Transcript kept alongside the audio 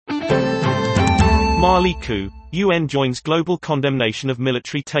Mali coup, UN joins global condemnation of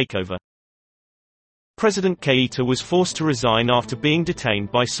military takeover. President Keïta was forced to resign after being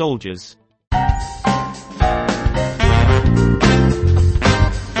detained by soldiers.